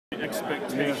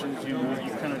expectations, you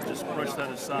kind of just brush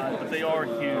that aside, but they are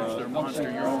huge. They're a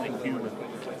monster. You're only human.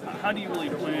 How do you really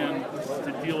plan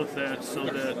to deal with that so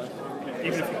that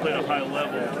even if you play at a high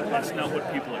level, that's not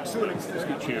what people expect?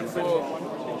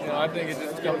 Well, I think it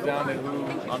just comes down to who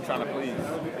I'm trying to please.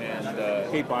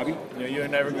 And Hey, Bobby. you're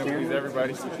never going to please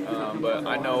everybody. But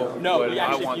I know what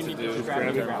I want to do in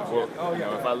terms of work.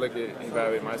 If I look at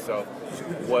evaluate myself,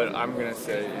 what I'm going to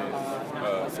say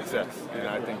is success. And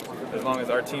I think as long as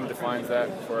our team defines that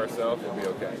for ourselves, we'll be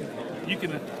okay. You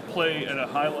can play at a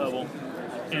high level,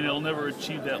 and it'll never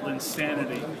achieve that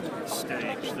Linsanity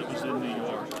stage that was in New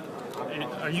York.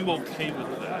 Are you okay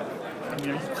with that? I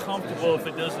mean, are you comfortable if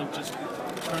it doesn't just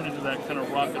turn into that kind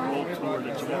of rock and roll tour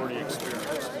that you've already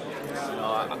experienced?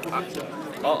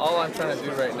 All I'm trying to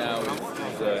do right now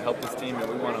is help this team, and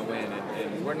we want to win.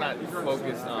 And we're not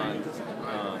focused on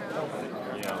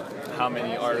how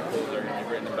many articles are going to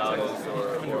be written about us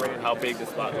or how big the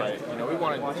spotlight. We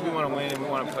want to win, and we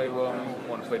want to play well, and we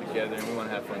want to play together, and we want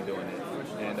to have fun doing it.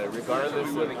 And regardless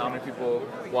of how many people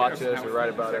watch us or write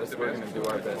about us, we're going to do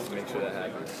our best to make sure that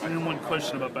happens. And then one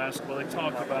question about basketball. They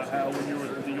talk about how when you were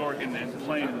in New York and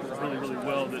playing really, really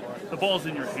well, that the ball's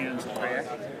in your hands a lot.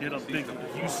 You had a big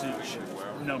usage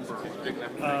number.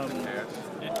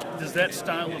 Does that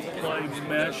style of play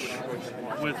mesh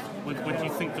with what you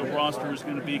think the roster is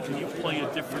going to be? Can you play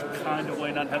a different kind of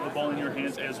way, not have the ball in your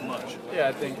hands as much? Yeah,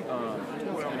 I think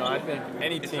I think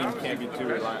any team can't be too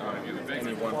reliant on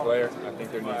any one player. I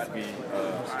think there needs to be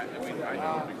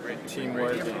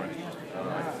teamwork and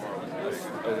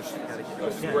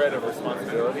a spread of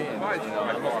responsibility. And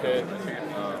I'm okay.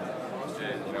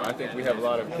 I think we have a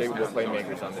lot of capable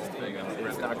playmakers on this team, and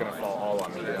it's not going to fall all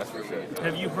on me, that's for sure.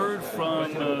 Have you heard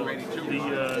from the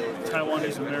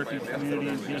Taiwanese American community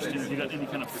in Houston? Have you got any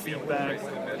kind of feedback,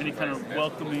 any kind of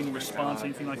welcoming response,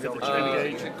 anything like that that you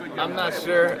can engage? I'm not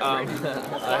sure. I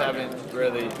haven't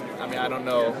really, I don't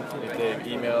know if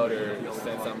they've emailed or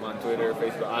sent something on Twitter or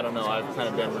Facebook. I don't know. I've kind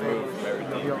of been removed from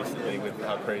everything recently with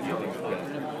how crazy things have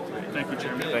been. Thank you,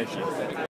 Jeremy. Thank you.